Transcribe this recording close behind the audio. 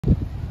Mommy,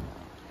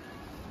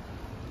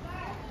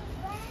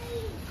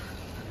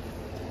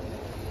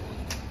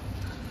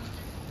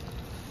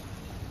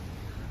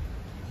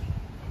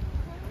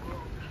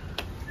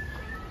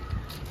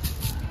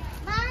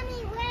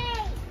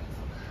 wait!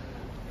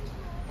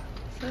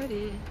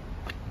 Sorry.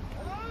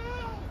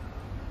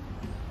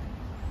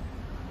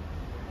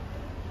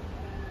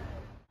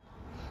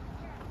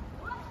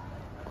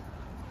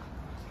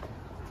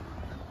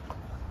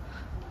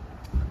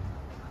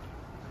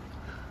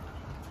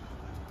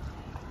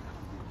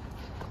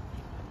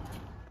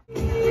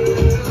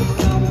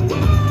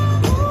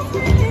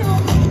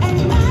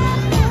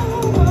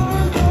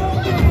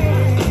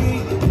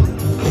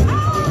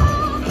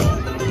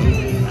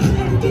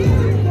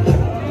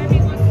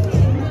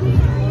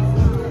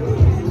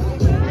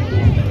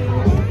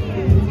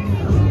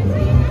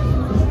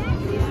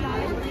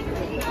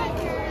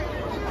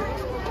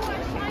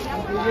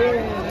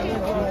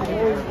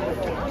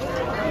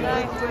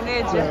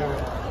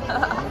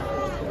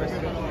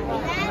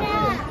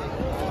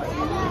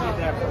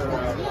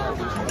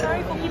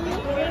 Sorry for keeping you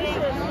waiting.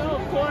 No,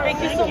 of course. Thank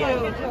you so much.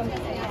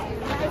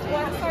 Just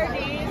one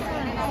sardine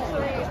and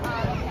actually,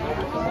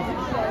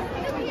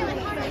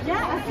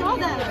 yeah, I saw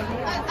that.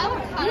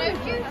 Avocado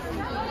juice.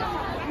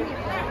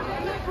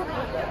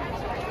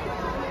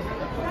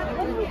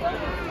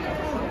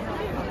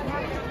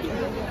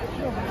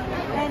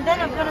 And then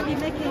I'm gonna be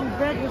making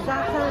bread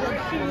risotto and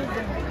cheese.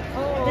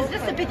 It's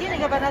just the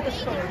beginning of another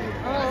show.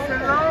 Oh, it's a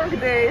long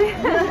day.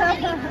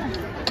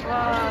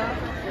 Wow.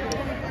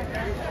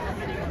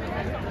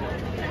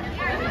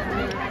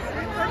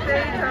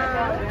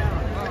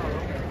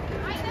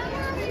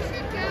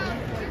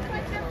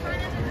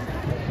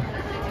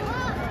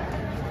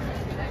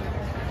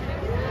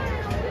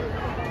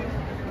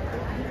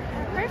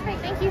 Perfect,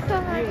 thank you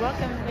so much. You're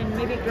welcome. And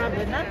maybe grab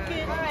a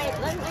napkin. Alright,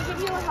 let me give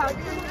you a hug.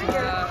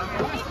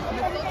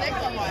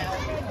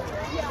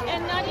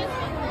 And now you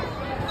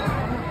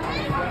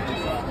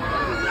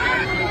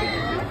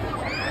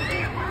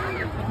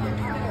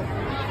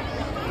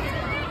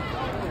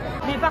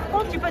Mais par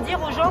contre, tu peux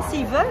dire aux gens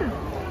s'ils veulent.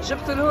 Je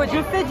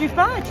fais du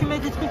pain et tu mets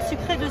des trucs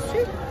sucrés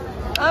dessus.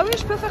 Ah oui,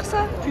 je peux faire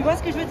ça. Tu vois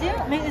ce que je veux dire?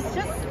 Mais it's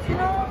just, you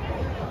know,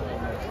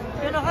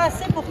 il y en aura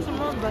assez pour tout le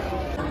monde.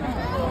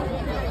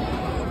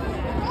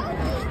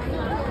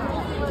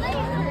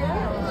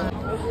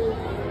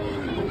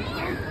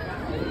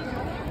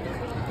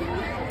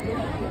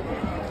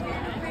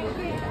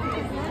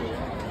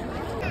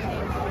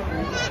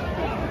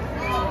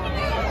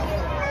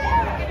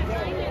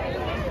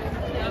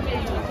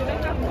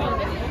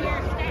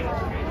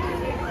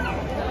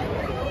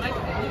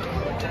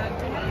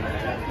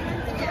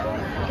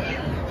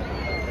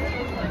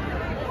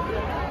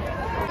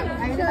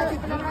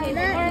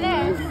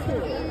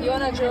 You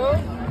wanna draw?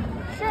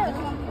 Sure.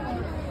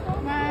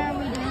 Why are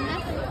we doing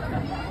this?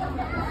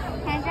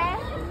 Can I draw?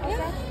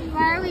 Yeah.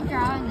 Why are we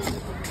drawing this?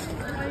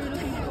 What are you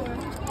looking for?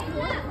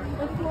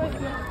 Of course.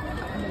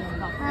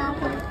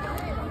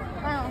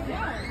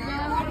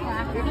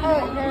 Oh,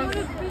 there's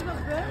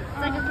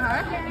like a car.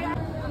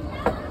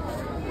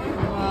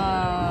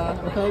 Wow.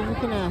 Okay, you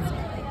can ask.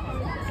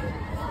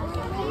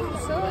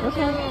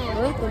 Okay, then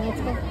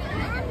let's go.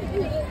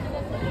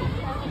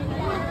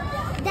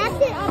 That's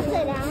it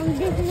upside down.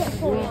 This is it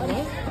forward.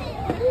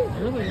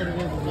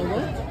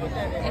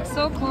 It's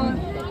so cool.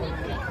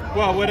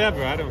 Well,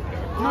 whatever, I don't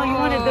care. No, you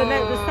wanted the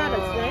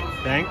salads, right?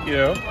 Thank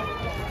you.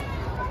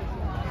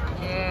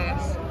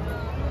 Yes.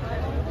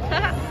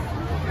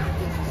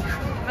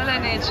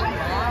 Melanie.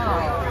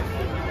 Wow.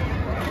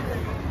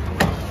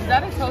 Is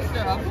that a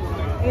toaster oven?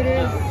 It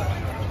is.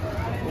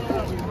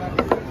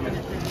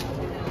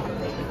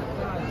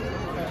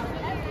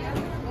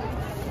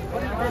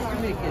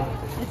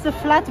 It's a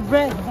flat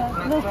bread.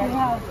 Look, we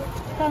have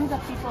tons of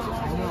people now.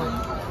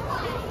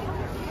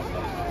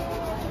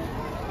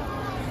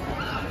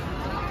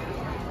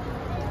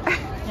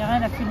 Il n'y a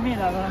rien à filmer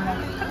là, vraiment.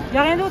 Il n'y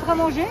a rien d'autre à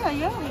manger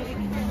ailleurs?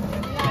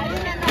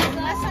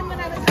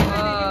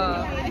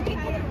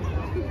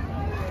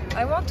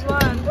 I want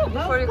one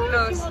before you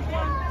close. Of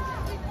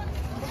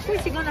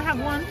course you're gonna have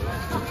one.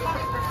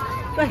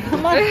 But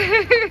come on.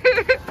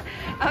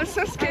 I'm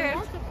so scared.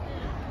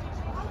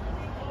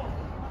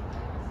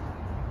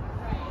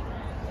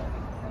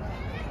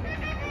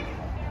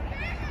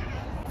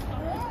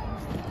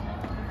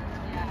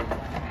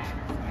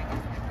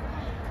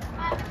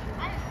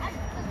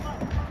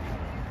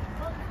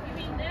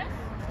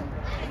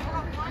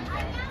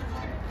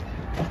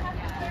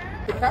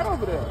 The cat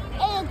over there.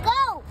 Hey,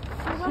 go!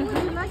 What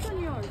would you like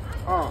on yours?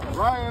 Oh,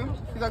 Ryan,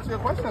 she's asking you a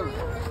question.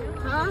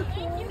 Huh?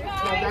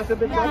 That's a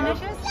big question.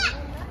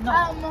 No.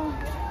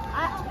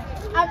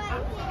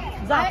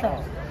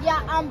 Zata.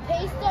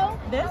 Pesto.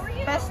 This?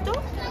 Pesto?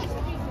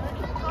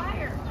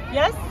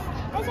 Yes?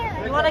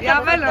 You want to Yeah,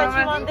 come that you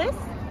well, want this?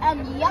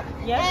 Yep.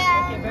 Yes?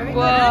 And, Okay, very good.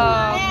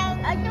 Wow.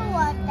 and I don't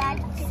want that.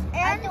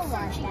 I don't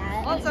want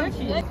that. Want some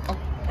cheese?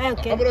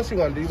 Okay. How about else you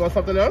want? Do you want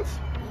something else?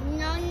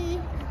 No,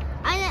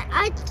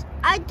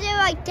 I do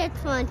like this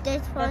one.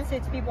 That's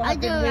it. People I have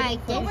do been waiting like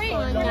for this this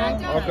one.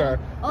 one. Okay.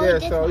 Oh, Yeah,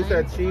 this so you one.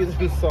 said cheese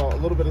and salt, a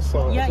little bit of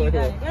salt. Yeah, That's you right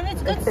got here. it. And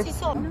it's good to see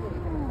salt.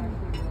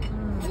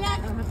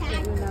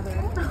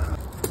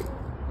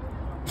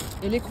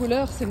 Et les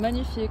couleurs, c'est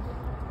magnifique.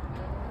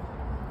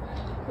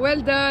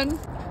 Well done.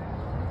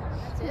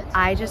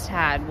 I just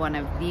had one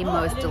of the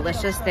most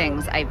delicious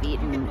things I've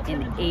eaten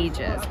in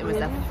ages. It was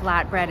a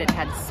flatbread. It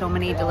had so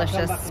many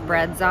delicious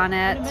spreads on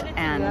it,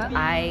 and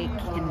I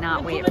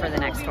cannot wait for the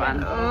next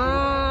one.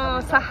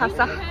 Oh, صح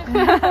صح.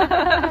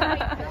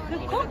 The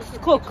cooks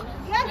cook,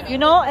 you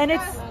know, and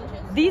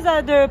these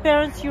are the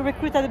parents you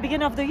recruit at the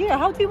beginning of the year.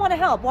 How do you want to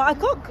help? Well, I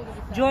cook.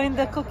 Join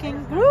the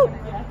cooking group,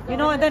 you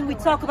know, and then we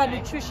talk about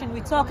nutrition.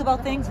 We talk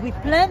about things. We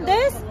plan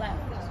this,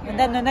 and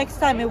then the next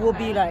time it will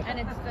be like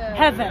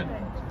heaven.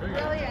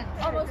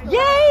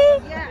 Yay!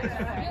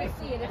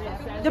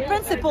 The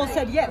principal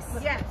said yes.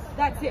 Yes.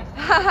 That's it.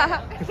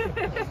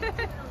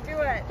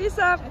 Peace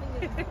up.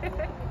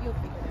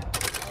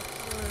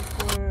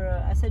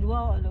 I said,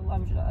 well,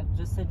 I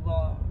just said,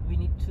 well, we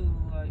need to,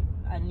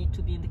 I need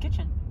to be in the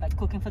kitchen, like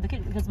cooking for the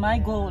kids. Because my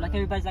goal, like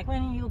everybody's like,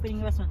 when are you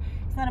opening a restaurant?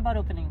 It's not about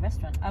opening a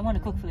restaurant. I want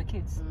to cook for the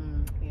kids.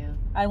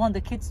 I want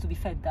the kids to be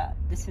fed that.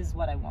 This is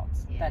what I want.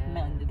 That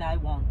I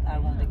want. I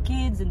want the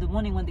kids in the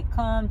morning when they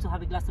come to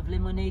have a glass of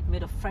lemonade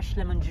made of fresh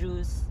lemon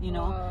juice, you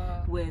know,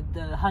 with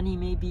honey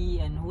maybe,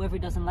 and whoever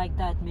doesn't like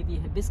that, maybe a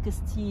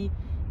hibiscus tea,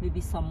 maybe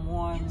some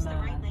warm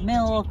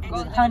milk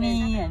with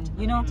honey, and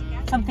you know,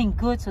 something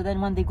good. So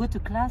then when they go to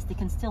class, they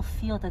can still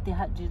feel that they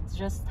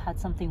just had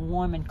something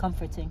warm and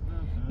comforting.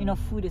 You know,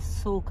 food is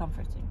so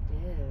comforting.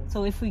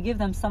 So if we give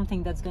them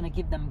something that's gonna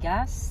give them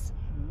gas,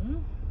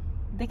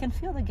 they can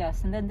feel the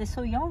gas, and then they're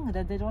so young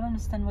that they don't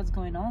understand what's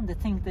going on. They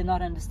think they're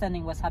not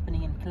understanding what's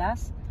happening in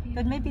class,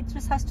 but maybe it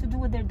just has to do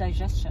with their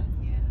digestion.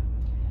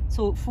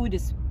 So food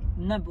is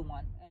number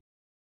one.